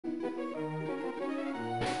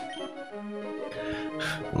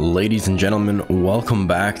Ladies and gentlemen, welcome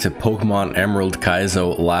back to Pokemon Emerald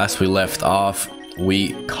Kaizo. Last we left off,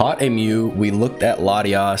 we caught a Mew, we looked at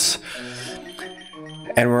Latias,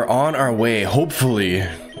 and we're on our way, hopefully,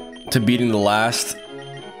 to beating the last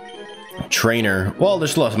trainer. Well,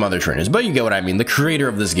 there's still some other trainers, but you get what I mean, the creator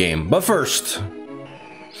of this game. But first,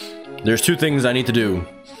 there's two things I need to do.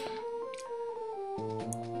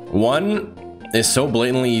 One is so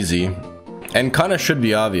blatantly easy, and kinda should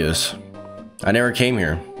be obvious. I never came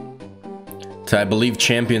here to, I believe,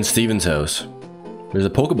 Champion Steven's house. There's a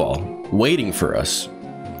Pokeball waiting for us.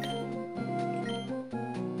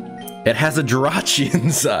 It has a Jirachi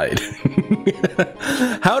inside.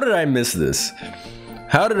 How did I miss this?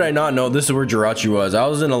 How did I not know this is where Jirachi was? I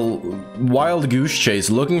was in a wild goose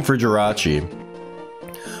chase looking for Jirachi,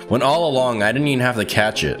 when all along I didn't even have to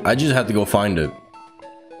catch it. I just had to go find it.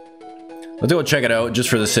 Let's go check it out just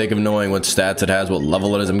for the sake of knowing what stats it has, what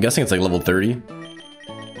level it is. I'm guessing it's like level 30.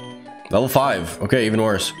 Level 5. Okay, even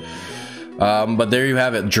worse. But there you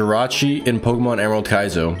have it. Jirachi in Pokemon Emerald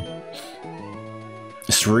Kaizo.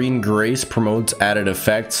 Serene Grace promotes added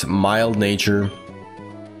effects, mild nature,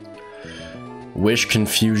 Wish,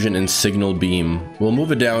 Confusion, and Signal Beam. We'll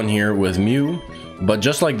move it down here with Mew, but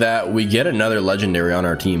just like that, we get another legendary on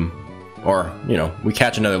our team. Or, you know, we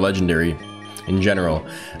catch another legendary in general.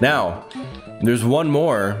 Now, there's one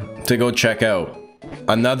more to go check out.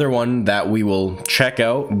 Another one that we will check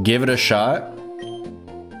out, give it a shot,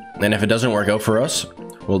 and if it doesn't work out for us,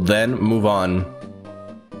 we'll then move on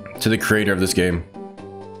to the creator of this game.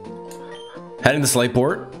 Heading to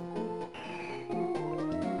Slateport.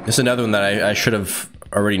 This is another one that I should have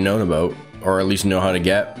already known about, or at least know how to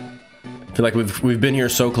get. I feel like we've been here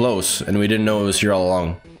so close, and we didn't know it was here all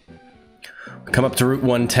along. Come up to Route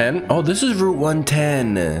 110. Oh, this is Route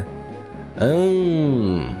 110.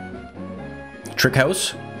 Oh. Trick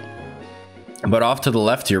House. But off to the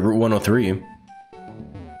left here, Route 103.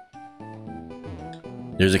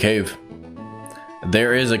 There's a cave.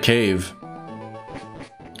 There is a cave.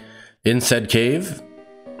 In said cave,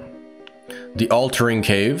 the Altering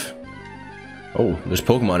Cave. Oh, there's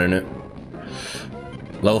Pokemon in it.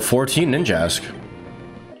 Level 14 Ninjask.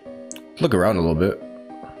 Look around a little bit.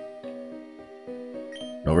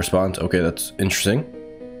 No response. Okay, that's interesting.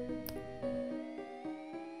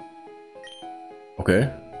 Okay.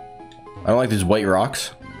 I don't like these white rocks.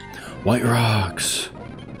 White rocks.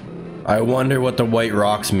 I wonder what the white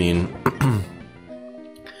rocks mean.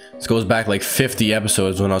 This goes back like 50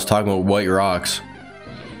 episodes when I was talking about white rocks.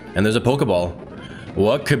 And there's a Pokeball.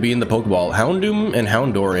 What could be in the Pokeball? Houndoom and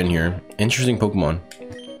Houndour in here. Interesting Pokemon.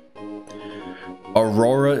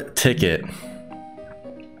 Aurora Ticket.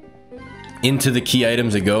 Into the key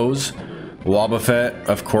items it goes. Wobbuffet,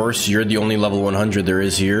 of course, you're the only level 100 there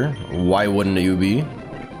is here. Why wouldn't you be?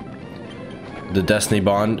 The Destiny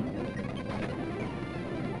Bond.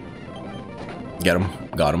 Get him.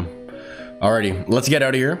 Got him. Alrighty, let's get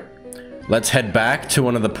out of here. Let's head back to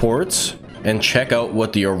one of the ports and check out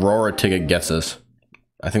what the Aurora Ticket gets us.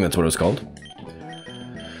 I think that's what it's called.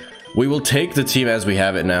 We will take the team as we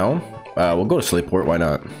have it now. We'll go to Slateport, why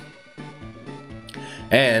not?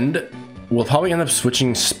 And we'll probably end up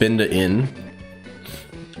switching Spin to In.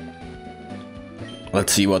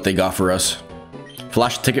 Let's see what they got for us.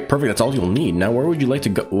 Flash ticket, perfect, that's all you'll need. Now where would you like to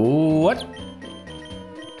go? What?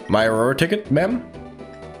 My Aurora ticket, ma'am?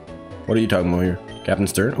 What are you talking about here? Captain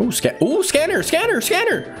Stern? Oh, scanner, scanner,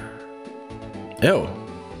 scanner! Ew.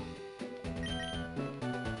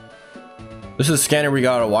 This is a scanner we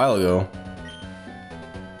got a while ago.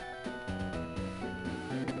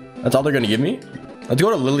 That's all they're gonna give me? Let's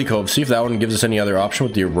go to Lily Cove, see if that one gives us any other option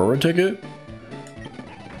with the Aurora ticket.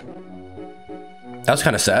 That's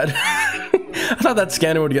kind of sad. I thought that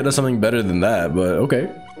scanner would get us something better than that, but okay.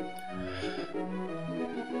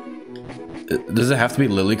 Does it have to be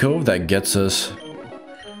Lily Cove that gets us?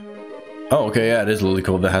 Oh, okay, yeah, it is Lily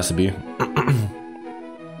Cove, that has to be.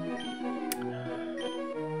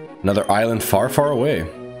 Another island far, far away.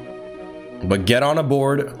 But get on a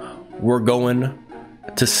board, we're going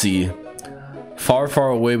to sea. Far, far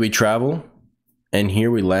away we travel, and here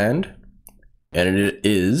we land, and it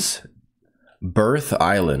is Birth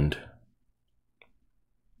Island.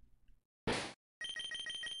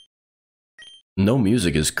 No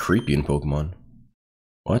music is creepy in Pokemon.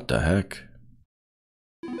 What the heck?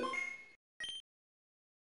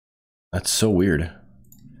 That's so weird.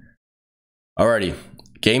 Alrighty,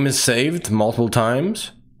 game is saved multiple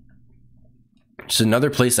times. It's another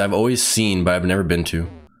place I've always seen, but I've never been to.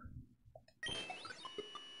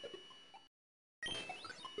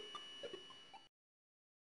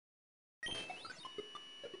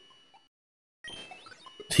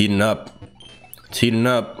 It's heating up. It's heating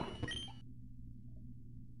up.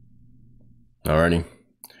 Alrighty.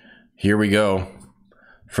 Here we go.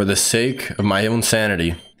 For the sake of my own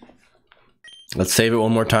sanity. Let's save it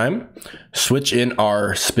one more time. Switch in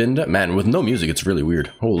our spin. Man, with no music, it's really weird.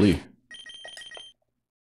 Holy.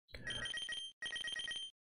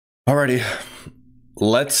 Alrighty.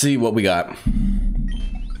 Let's see what we got.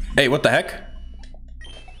 Hey, what the heck?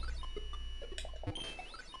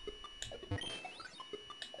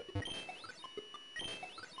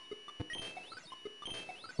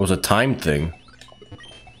 It was a time thing.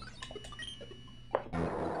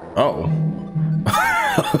 Oh.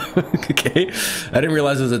 Okay. I didn't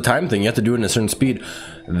realize it was a time thing. You have to do it in a certain speed.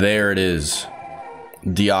 There it is.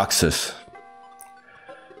 Deoxys.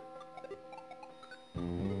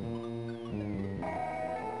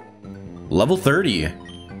 Level 30.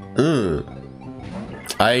 Ugh.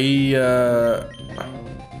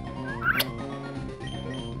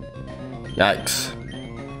 Yikes.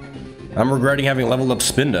 I'm regretting having leveled up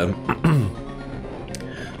Spinda.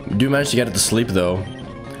 Do manage to get it to sleep though.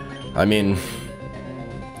 I mean,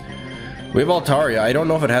 we have Altaria. I don't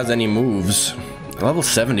know if it has any moves. Level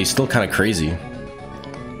 70 is still kind of crazy.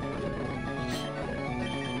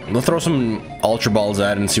 We'll throw some Ultra Balls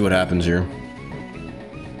at it and see what happens here.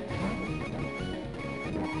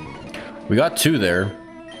 We got 2 there.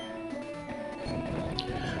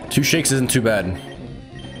 2 shakes isn't too bad.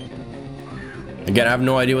 Again, I have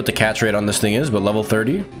no idea what the catch rate on this thing is, but level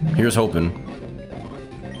 30, here's hoping.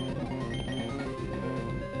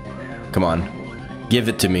 Come on. Give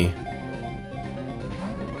it to me.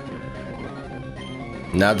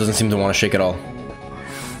 Now it doesn't seem to want to shake at all.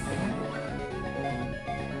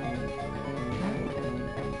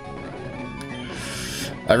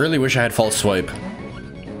 I really wish I had false swipe.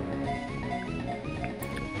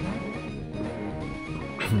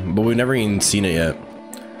 But we've never even seen it yet.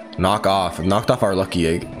 Knock off. I've knocked off our lucky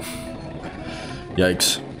egg.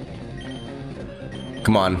 Yikes.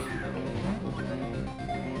 Come on.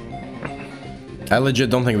 I legit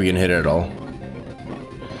don't think we can hit it at all.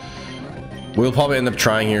 We'll probably end up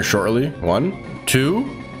trying here shortly. 1,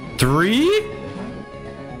 2, 3.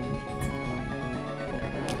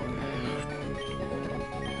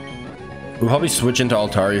 We'll probably switch into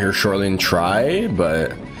Altaria here shortly and try,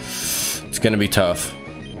 but it's gonna be tough.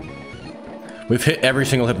 We've hit every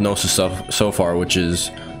single hypnosis stuff so far, which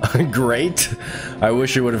is great. I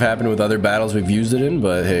wish it would have happened with other battles we've used it in,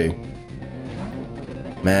 but hey.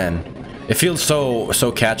 Man. It feels so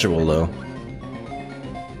catchable though.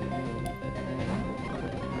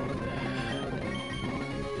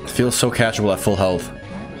 It feels so catchable at full health.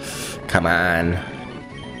 Come on.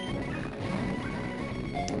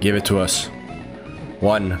 Give it to us.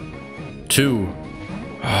 1, 2.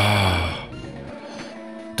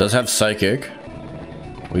 Does have psychic.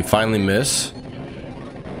 We finally miss.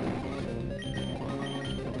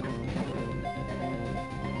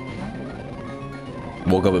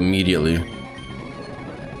 Woke up immediately.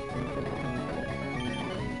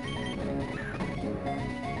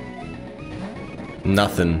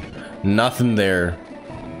 Nothing. Nothing there.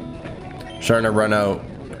 Starting to run out.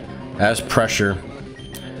 As pressure.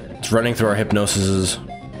 It's running through our hypnosises.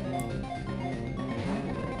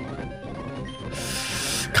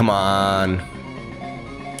 Come on.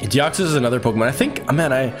 Deoxys is another Pokemon. I think,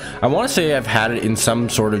 man, I want to say I've had it in some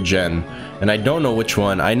sort of gen, and I don't know which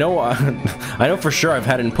one. I know I know for sure I've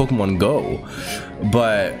had it in Pokemon Go,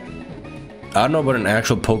 but I don't know about an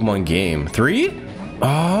actual Pokemon game. 3?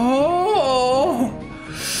 Oh!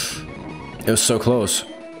 It was so close.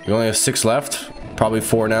 We only have 6 left. Probably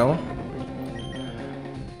 4 now.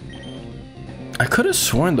 I could have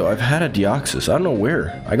sworn though I've had a Deoxys. I don't know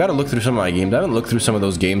where. I gotta look through some of my games. I haven't looked through some of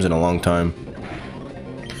those games in a long time.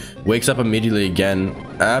 Wakes up immediately again.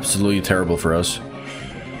 Absolutely terrible for us.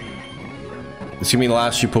 It's gonna be the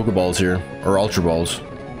last few Pokeballs here, or Ultra Balls.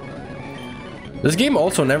 This game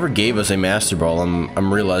also never gave us a Master Ball.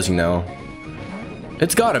 I'm realizing now.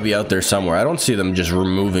 It's gotta be out there somewhere. I don't see them just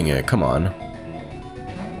removing it. Come on.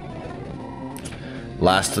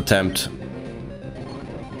 Last attempt.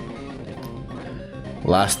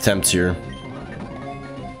 Last attempts here.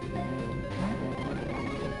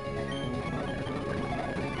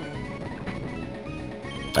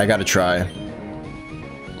 I gotta try.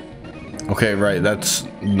 Okay, right, that's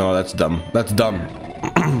dumb. That's dumb.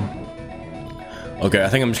 Okay, I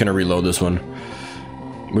think I'm just gonna reload this one.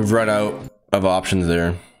 We've run out of options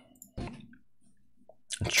there.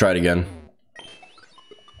 Let's try it again.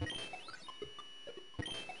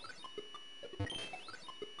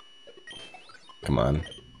 Come on.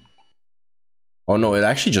 Oh no, it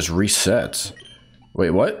actually just resets.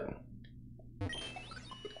 Wait, what?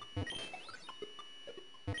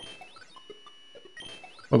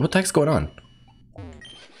 Wait, what the heck's going on?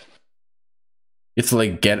 You have to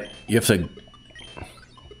like you have to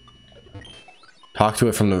talk to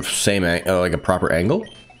it from the same like a proper angle?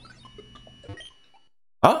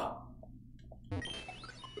 Huh?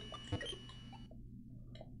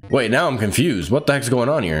 Wait, now I'm confused. What the heck's going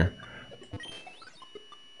on here?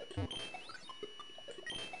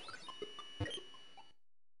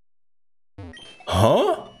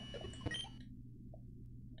 Huh?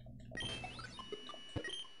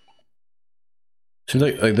 Seems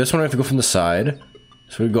like this one I have to go from the side.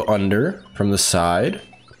 So we go under, from the side.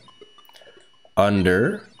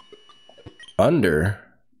 Under.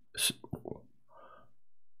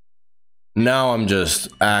 Now I'm just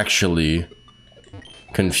actually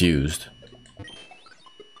confused.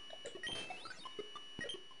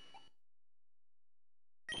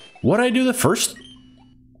 What'd I do the first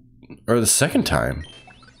or the second time?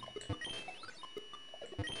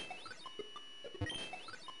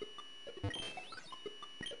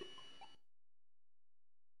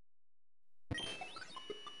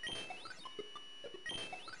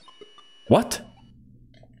 What?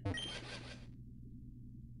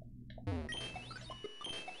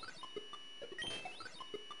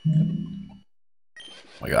 Oh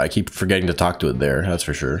my god, I keep forgetting to talk to it there, that's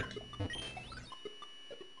for sure.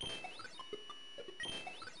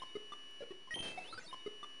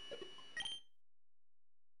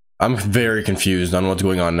 I'm very confused on what's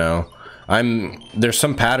going on now. There's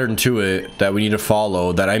some pattern to it that we need to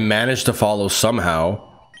follow that I managed to follow somehow.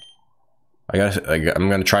 I'm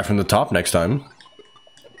gonna try from the top next time.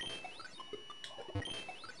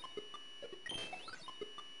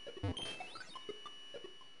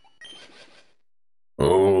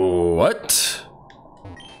 Oh, what?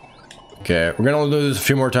 Okay, we're gonna do this a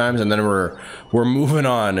few more times and then we're moving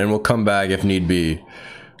on and we'll come back if need be.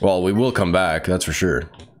 Well, we will come back, that's for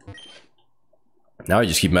sure. Now I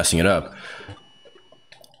just keep messing it up.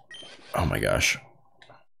 Oh my gosh.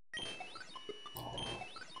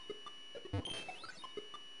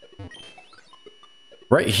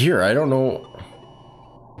 Right here, I don't know.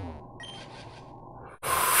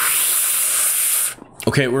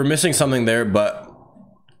 Okay, we're missing something there, but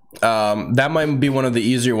that might be one of the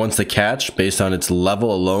easier ones to catch based on its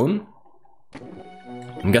level alone.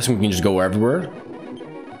 I'm guessing we can just go everywhere.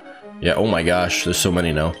 Yeah, oh my gosh, there's so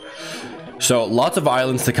many now. So, lots of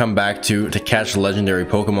islands to come back to catch legendary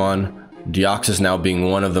Pokemon. Deoxys now being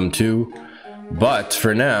one of them too. But,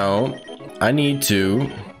 for now, I need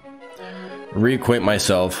to reacquaint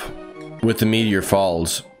myself with the Meteor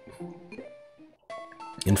Falls.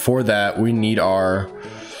 And for that, we need our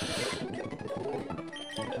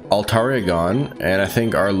Altaria gone, and I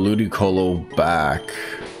think our Ludicolo back.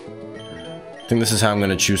 I think this is how I'm going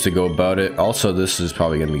to choose to go about it. Also, this is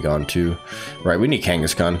probably going to be gone too. Right, we need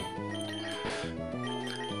Kangaskhan.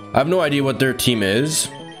 I have no idea what their team is.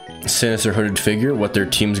 SinisterHoodedFigure, what their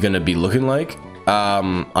team's going to be looking like.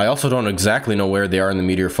 I also don't exactly know where they are in the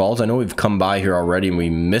Meteor Falls. I know we've come by here already and we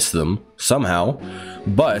missed them somehow.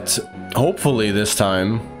 But hopefully this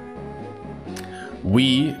time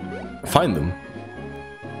we find them.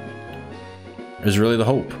 Is really the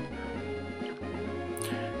hope.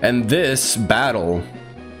 And this battle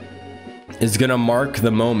is gonna mark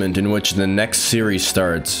the moment in which the next series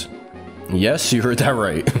starts. Yes, you heard that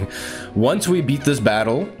right. Once we beat this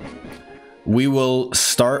battle, we will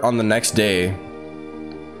start on the next day,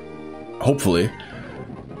 hopefully,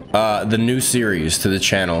 the new series to the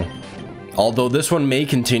channel. Although this one may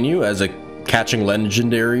continue as a catching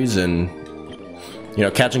legendaries and, you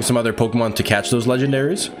know, catching some other Pokemon to catch those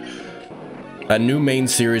legendaries. A new main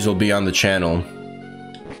series will be on the channel.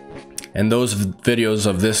 And those videos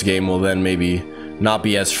of this game will then maybe not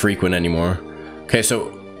be as frequent anymore. Okay,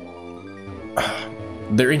 so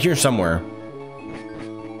they're in here somewhere.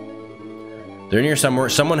 They're in here somewhere.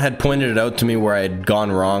 Someone had pointed it out to me where I had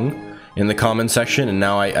gone wrong in the comment section, and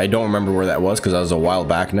now I don't remember where that was because that was a while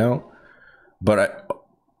back now. But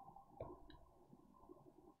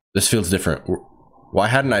this feels different. Why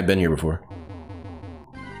hadn't I been here before?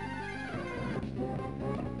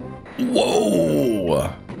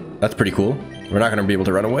 Whoa! That's pretty cool. We're not gonna be able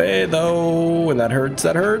to run away though, and that hurts,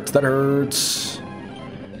 that hurts, that hurts.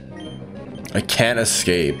 I can't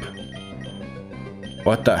escape.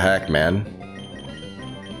 What the heck, man?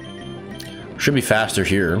 Should be faster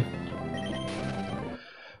here.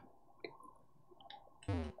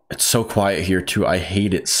 It's so quiet here too. I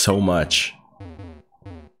hate it so much.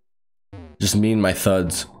 Just me and my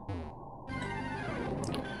thuds.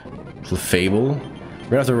 The Fable.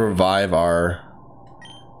 We're gonna have to revive our...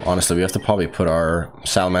 Honestly, we have to probably put our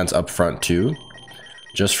Salamence up front too.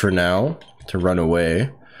 Just for now, to run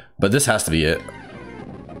away. But this has to be it.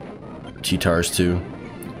 T-Tars too.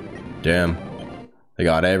 Damn. They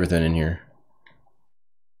got everything in here.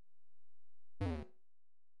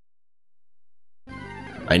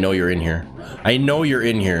 I know you're in here. I know you're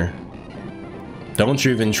in here. Don't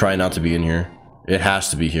you even try not to be in here. It has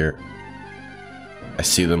to be here. I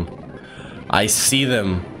see them. I see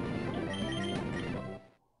them.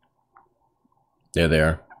 There they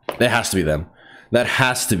are. It has to be them. That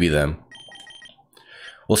has to be them.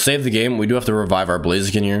 We'll save the game. We do have to revive our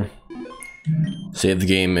Blaziken here. Save the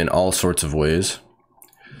game in all sorts of ways.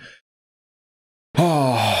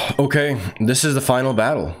 Oh, okay. This is the final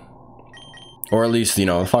battle. Or at least, you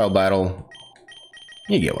know, the final battle.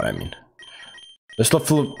 You get what I mean. There's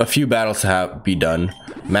still a few battles to be done.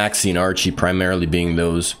 Maxie and Archie primarily being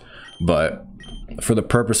those. But for the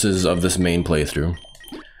purposes of this main playthrough,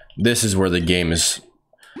 this is where the game is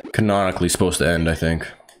canonically supposed to end, I think.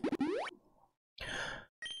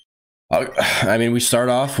 I mean, we start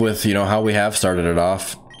off with, you know, how we have started it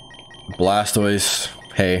off. Blastoise,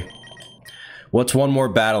 hey. What's one more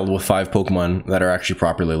battle with 5 Pokemon that are actually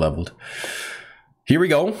properly leveled? Here we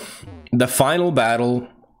go. The final battle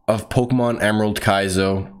of Pokemon Emerald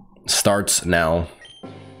Kaizo starts now.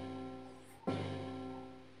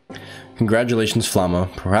 Congratulations,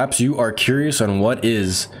 Flamma. Perhaps you are curious on what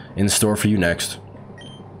is in store for you next.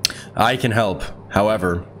 I can help.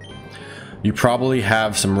 However, you probably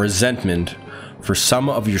have some resentment for some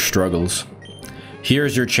of your struggles.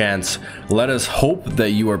 Here's your chance. Let us hope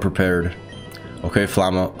that you are prepared. Okay,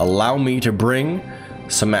 Flamma, allow me to bring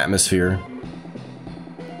some atmosphere.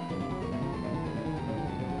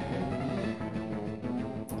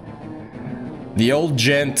 The old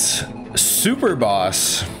gent super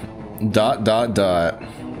boss ...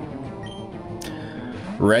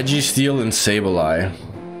 Registeel and Sableye.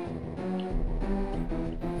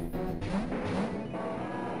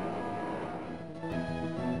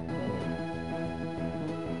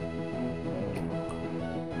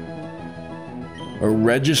 A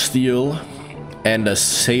Registeel and a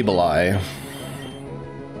Sableye.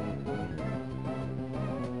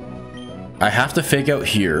 I have to fake out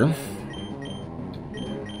here.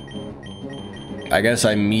 I guess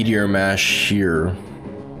I Meteor Mash here.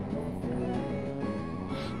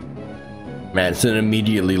 Man, it's an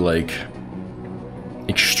immediately, like,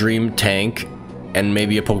 extreme tank and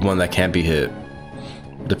maybe a Pokemon that can't be hit.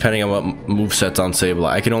 Depending on what moveset's on Sableye.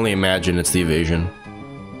 I can only imagine it's the evasion.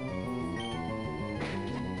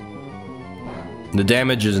 The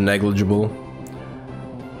damage is negligible.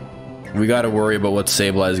 We gotta worry about what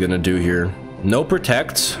Sableye is gonna do here. No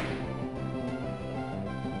protects.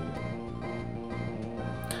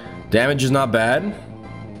 Damage is not bad.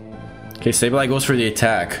 Okay, Sableye goes for the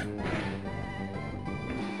attack.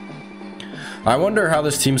 I wonder how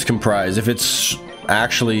this team's comprised. If it's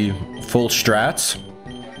actually full strats.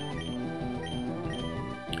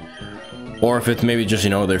 Or if it's maybe just, you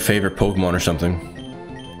know, their favorite Pokemon or something.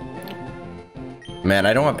 Man,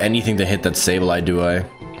 I don't have anything to hit that Sableye, do I?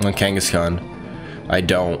 On Kangaskhan. I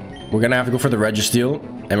don't. We're gonna have to go for the Registeel,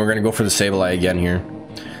 and we're gonna go for the Sableye again here.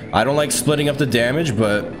 I don't like splitting up the damage,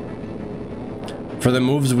 but for the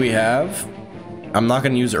moves we have, I'm not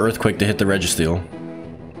gonna use Earthquake to hit the Registeel.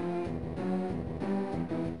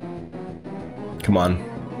 Come on.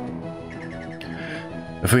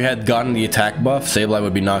 If we had gotten the attack buff, Sableye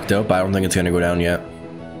would be knocked out, but I don't think it's gonna go down yet.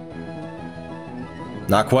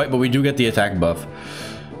 Not quite, but we do get the attack buff.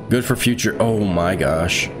 Good for future. Oh my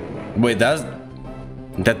gosh. Wait, that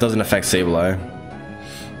doesn't affect Sableye.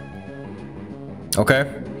 Okay.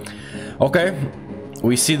 Okay.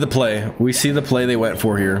 We see the play. We see the play they went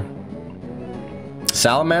for here.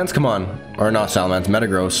 Salamence, come on. Or not Salamence,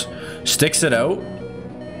 Metagross. Sticks it out.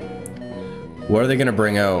 What are they gonna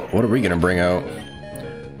bring out? What are we gonna bring out?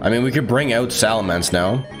 I mean, we could bring out Salamence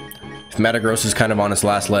now. If Metagross is kind of on its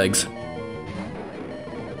last legs.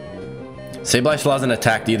 Sableye still hasn't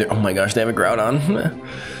attacked either. Oh my gosh, they have a Groudon.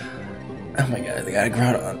 Oh my god, they got a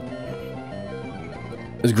Groudon.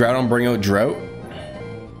 Does Groudon bring out Drought?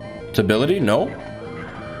 Its ability? No.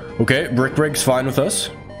 Okay, Brick Break's fine with us.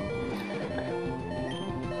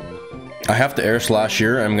 I have to Air Slash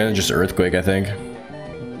here. I'm gonna just Earthquake, I think.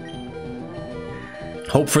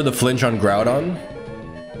 Hope for the flinch on Groudon.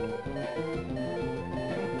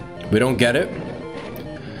 We don't get it.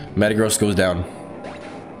 Metagross goes down.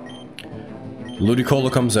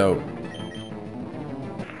 Ludicolo comes out.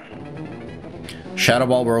 Shadow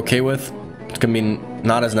Ball we're okay with. It's gonna be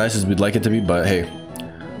not as nice as we'd like it to be, but hey.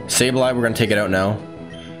 Sableye, we're gonna take it out now.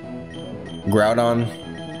 Groudon.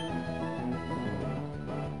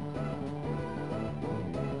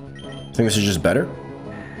 I think this is just better.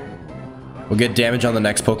 We'll get damage on the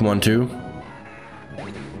next Pokemon too.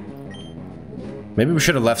 Maybe we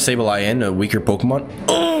should have left Sableye in, a weaker Pokemon.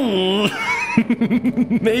 Oh!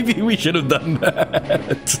 Maybe we should have done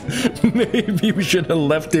that. Maybe we should have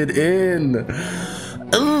left it in.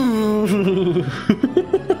 Oh.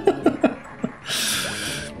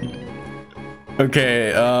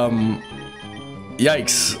 Okay,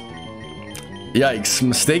 yikes. Yikes,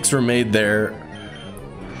 mistakes were made there.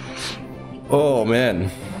 Oh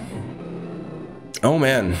man. Oh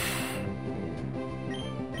man.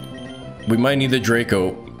 We might need the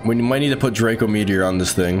Draco. We might need to put Draco Meteor on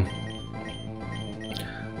this thing.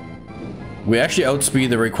 We actually outspeed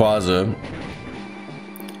the Rayquaza.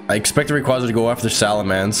 I expect the Rayquaza to go after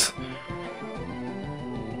Salamence.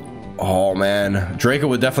 Oh man, Draco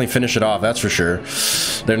would definitely finish it off, that's for sure.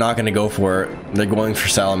 They're not going to go for it. They're going for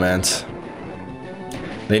Salamence.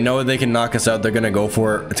 They know they can knock us out, they're going to go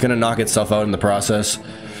for it. It's going to knock itself out in the process.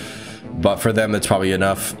 But for them, it's probably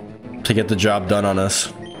enough to get the job done on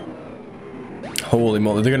us. Holy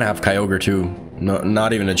moly, they're going to have Kyogre too. No,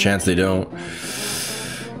 not even a chance they don't.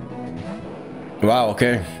 Wow,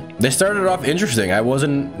 okay. They started off interesting. I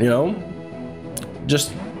wasn't, you know,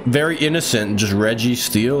 just very innocent. Just Reggie,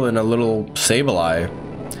 Steel, and a little Sableye.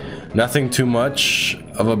 Nothing too much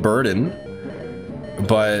of a burden.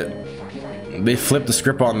 But they flipped the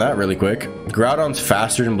script on that really quick. Groudon's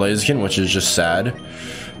faster than Blaziken, which is just sad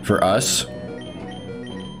for us.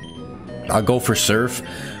 I'll go for Surf.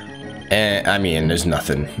 And I mean, there's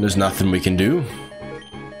nothing we can do.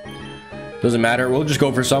 Doesn't matter, we'll just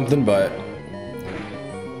go for something, but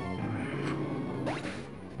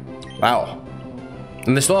wow.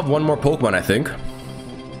 And they still have one more Pokemon, I think,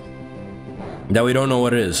 that we don't know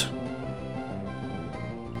what it is.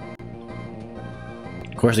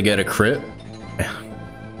 Of course they get a crit.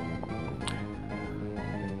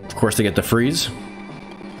 Of course they get the freeze.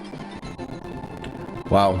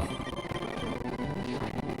 Wow.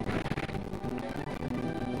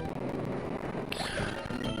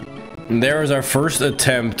 And there is our first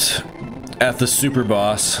attempt at the super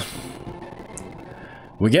boss.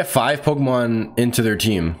 We get 5 Pokemon into their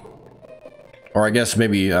team. Or I guess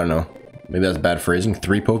maybe, I don't know. Maybe that's bad phrasing.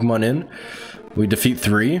 3 Pokemon in. We defeat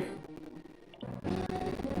 3.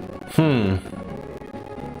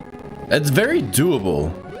 It's very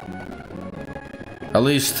doable. At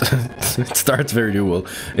least, it starts very doable.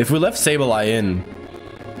 If we left Sableye in,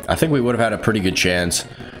 I think we would have had a pretty good chance.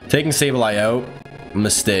 Taking Sableye out,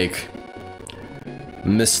 mistake.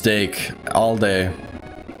 Mistake all day.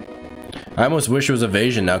 I almost wish it was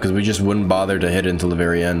evasion now because we just wouldn't bother to hit it until the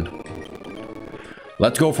very end.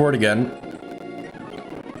 Let's go for it again.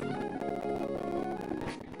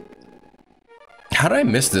 How did I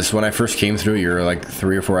miss this when I first came through here like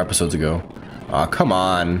 3 or 4 episodes ago? Aw, come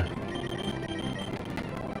on.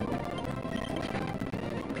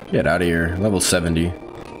 Get out of here. Level 70.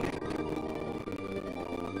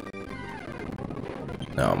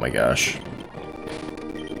 Oh my gosh.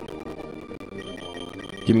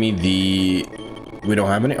 Give me the... We don't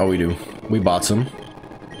have any? Oh, we do. We bought some.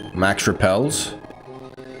 Max repels.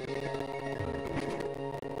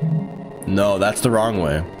 No, that's the wrong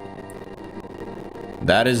way.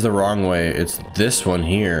 That is the wrong way. It's this one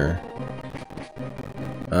here.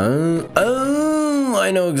 Oh,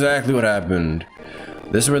 I know exactly what happened.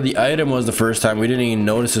 This is where the item was the first time. We didn't even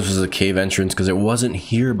notice this was a cave entrance because it wasn't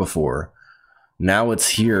here before. Now it's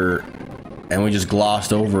here. And we just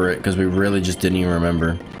glossed over it because we really just didn't even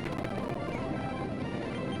remember.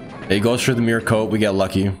 It goes for the mirror coat. We get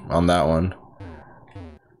lucky on that one.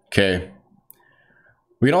 Okay.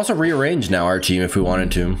 We can also rearrange now our team if we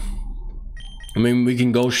wanted to. I mean, we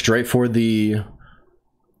can go straight for the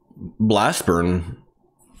Blast Burn.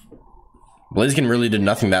 Blaziken really did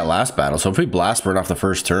nothing that last battle. So if we Blast Burn off the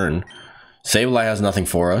first turn, Sableye has nothing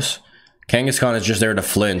for us. Kangaskhan is just there to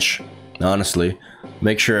flinch. Honestly,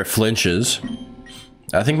 make sure it flinches.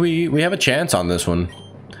 I think we have a chance on this one.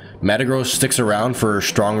 Metagross sticks around for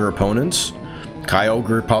stronger opponents.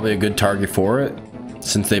 Kyogre probably a good target for it,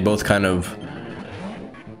 since they both kind of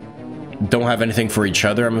don't have anything for each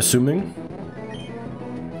other, I'm assuming.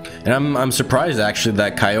 And I'm surprised actually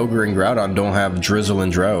that Kyogre and Groudon don't have Drizzle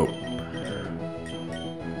and Drought,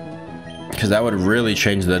 because that would really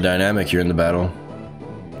change the dynamic here in the battle.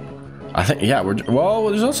 I think, yeah, well,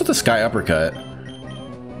 there's also the Sky Uppercut.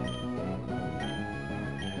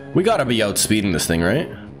 We gotta be outspeeding this thing, right?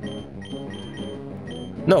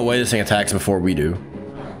 No way this thing attacks before we do.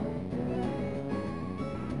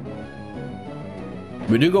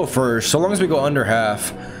 We do go first. So long as we go under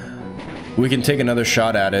half, we can take another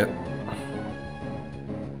shot at it.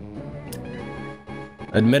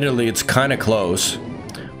 Admittedly, it's kind of close.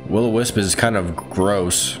 Will-O-Wisp is kind of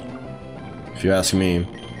gross, if you ask me.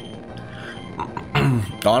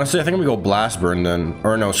 Honestly, I think we go Blast Burn then.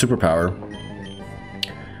 Or no, Superpower.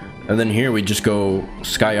 And then here we just go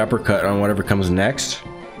Sky Uppercut on whatever comes next.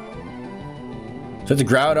 So it's a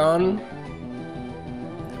Groudon.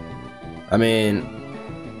 I mean,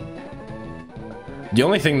 the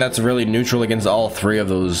only thing that's really neutral against all three of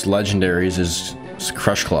those legendaries is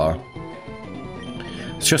Crush Claw.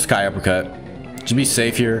 It's just Sky Uppercut. To be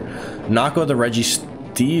safe here. Not go the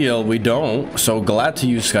Registeel, we don't. So glad to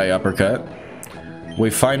use Sky Uppercut. We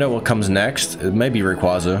find out what comes next. It may be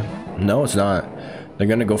Rayquaza. No, it's not. They're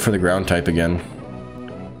gonna go for the ground type again.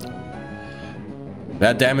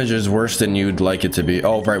 That damage is worse than you'd like it to be.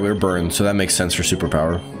 Oh, right, we're burned, so that makes sense for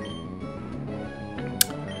Superpower.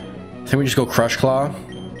 I think we just go Crush Claw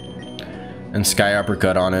and Sky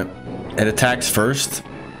Uppercut on it. It attacks first.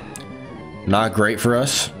 Not great for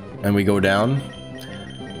us. And we go down.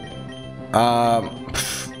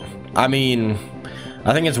 I mean,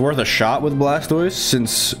 I think it's worth a shot with Blastoise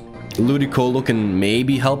since Ludicolo can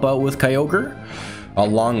maybe help out with Kyogre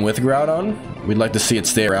along with Groudon. We'd like to see it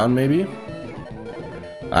stay around maybe.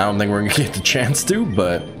 I don't think we're gonna get the chance to,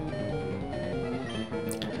 but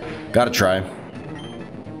gotta try.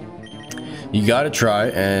 You gotta try,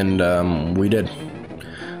 and we did.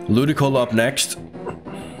 Ludicolo up next.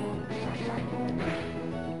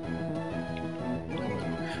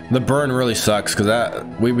 The burn really sucks because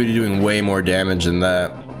that we would be doing way more damage than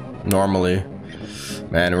that normally.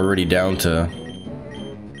 Man, we're already down to.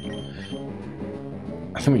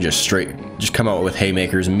 I think we just come out with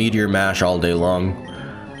haymakers, Meteor Mash all day long.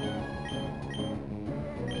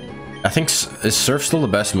 I think is Surf still the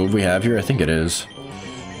best move we have here? I think it is.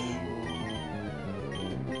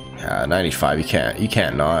 Yeah, 95. You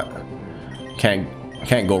can't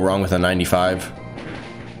go wrong with a 95.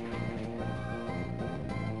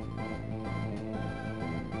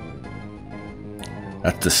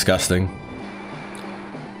 That's disgusting.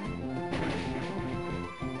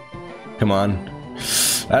 Come on.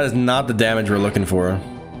 That is not the damage we're looking for.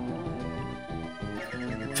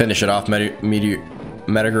 Finish it off,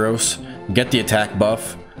 Metagross. Get the attack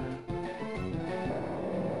buff.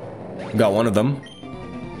 Got one of them.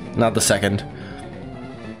 Not the second.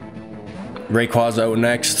 Rayquaza out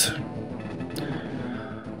next.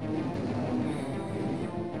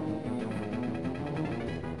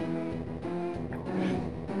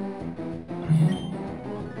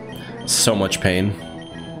 So much pain.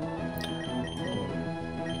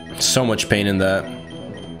 So much pain in that.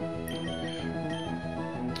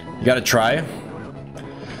 You gotta try.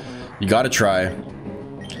 You gotta try.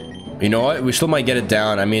 You know what? We still might get it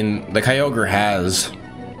down. I mean, the Kyogre has.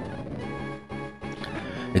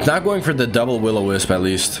 It's not going for the double Will-O-Wisp at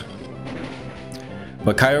least.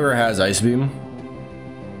 But Kyogre has Ice Beam.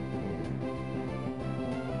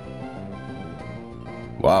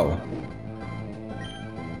 Wow.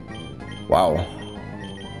 Wow.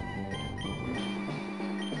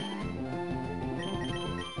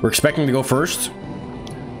 We're expecting to go first.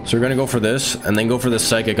 So we're gonna go for this and then go for the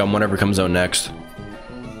Psychic on whatever comes out next.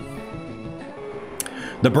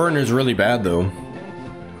 The burn is really bad though.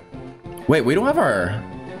 Wait, we don't have our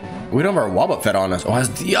Wobbuffet on us. Oh, it has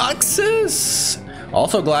Deoxys!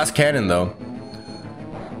 Also Glass Cannon though.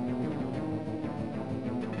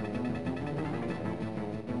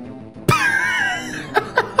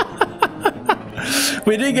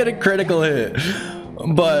 We did get a critical hit,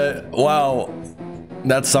 but wow,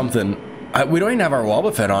 that's something. We don't even have our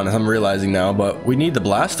Wobbuffet on us, I'm realizing now, but we need the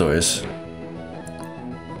Blastoise.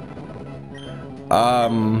 I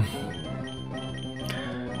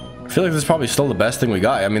feel like this is probably still the best thing we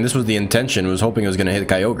got. I mean, this was the intention, was hoping it was going to hit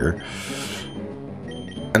Kyogre.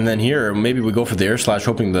 And then here, maybe we go for the Air Slash,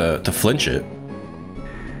 hoping to flinch it.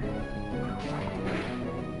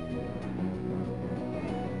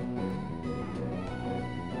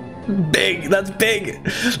 Big, that's big.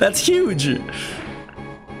 That's huge.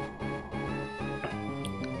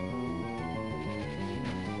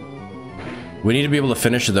 We need to be able to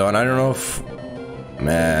finish it though, and I don't know if,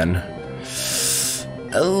 man.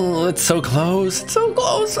 Oh, it's so close. It's so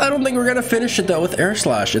close. I don't think we're gonna finish it though with Air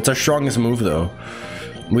Slash. It's our strongest move though.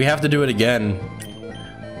 We have to do it again.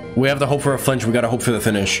 We have to hope for a flinch. We gotta hope for the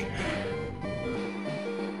finish.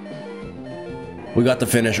 We got the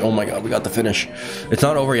finish. Oh my god, we got the finish. It's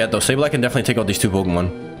not over yet though. Sableye can definitely take out these two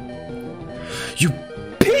Pokemon. You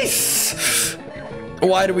piece!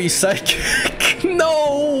 Why do we Psychic?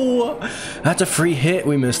 No! That's a free hit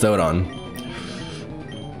we missed out on.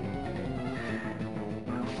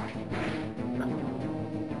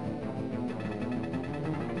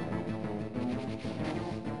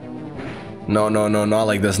 No, no, no, not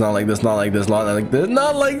like this, not like this, not like this, not like this,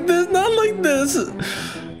 not like this, not like this.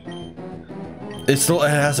 It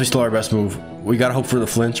has to be still our best move. We gotta hope for the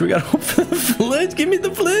flinch. We gotta hope for the flinch. Give me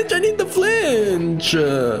the flinch. I need the flinch.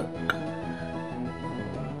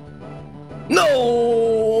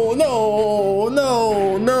 No, no,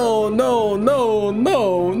 no, no, no, no,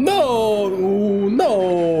 no, no,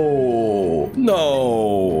 no,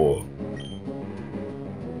 no.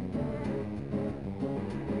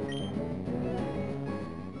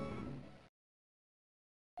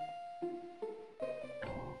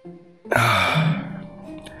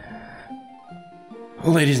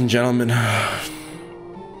 Ladies and gentlemen,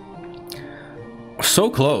 so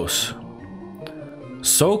close,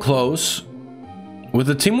 so close with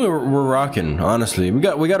the team we're rocking. Honestly, we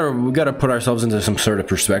gotta put ourselves into some sort of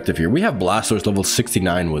perspective here. We have Blastoise level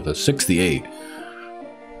 69 with us, 68,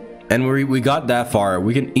 and we got that far.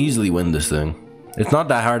 We can easily win this thing. It's not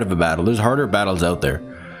that hard of a battle. There's harder battles out there,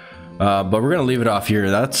 but we're gonna leave it off here.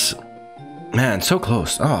 That's, man, so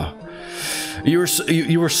close. Oh. You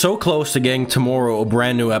were so close to getting tomorrow a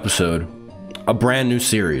brand new episode, a brand new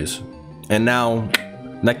series, and now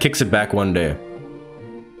that kicks it back one day.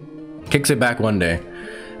 Kicks it back one day.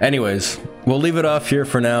 Anyways, we'll leave it off here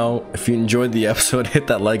for now. If you enjoyed the episode, hit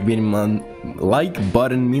that like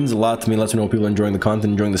button. Means a lot to me. Lets me know people are enjoying the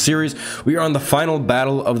content, enjoying the series. We are on the final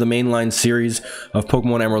battle of the mainline series of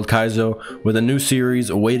Pokemon Emerald Kaizo, with a new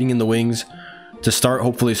series awaiting in the wings to start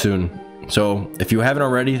hopefully soon. So if you haven't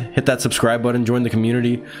already, hit that subscribe button, join the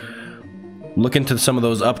community, look into some of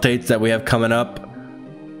those updates that we have coming up,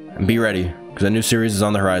 and be ready, because a new series is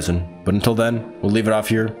on the horizon. But until then, we'll leave it off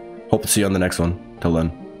here. Hope to see you on the next one. Till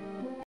then.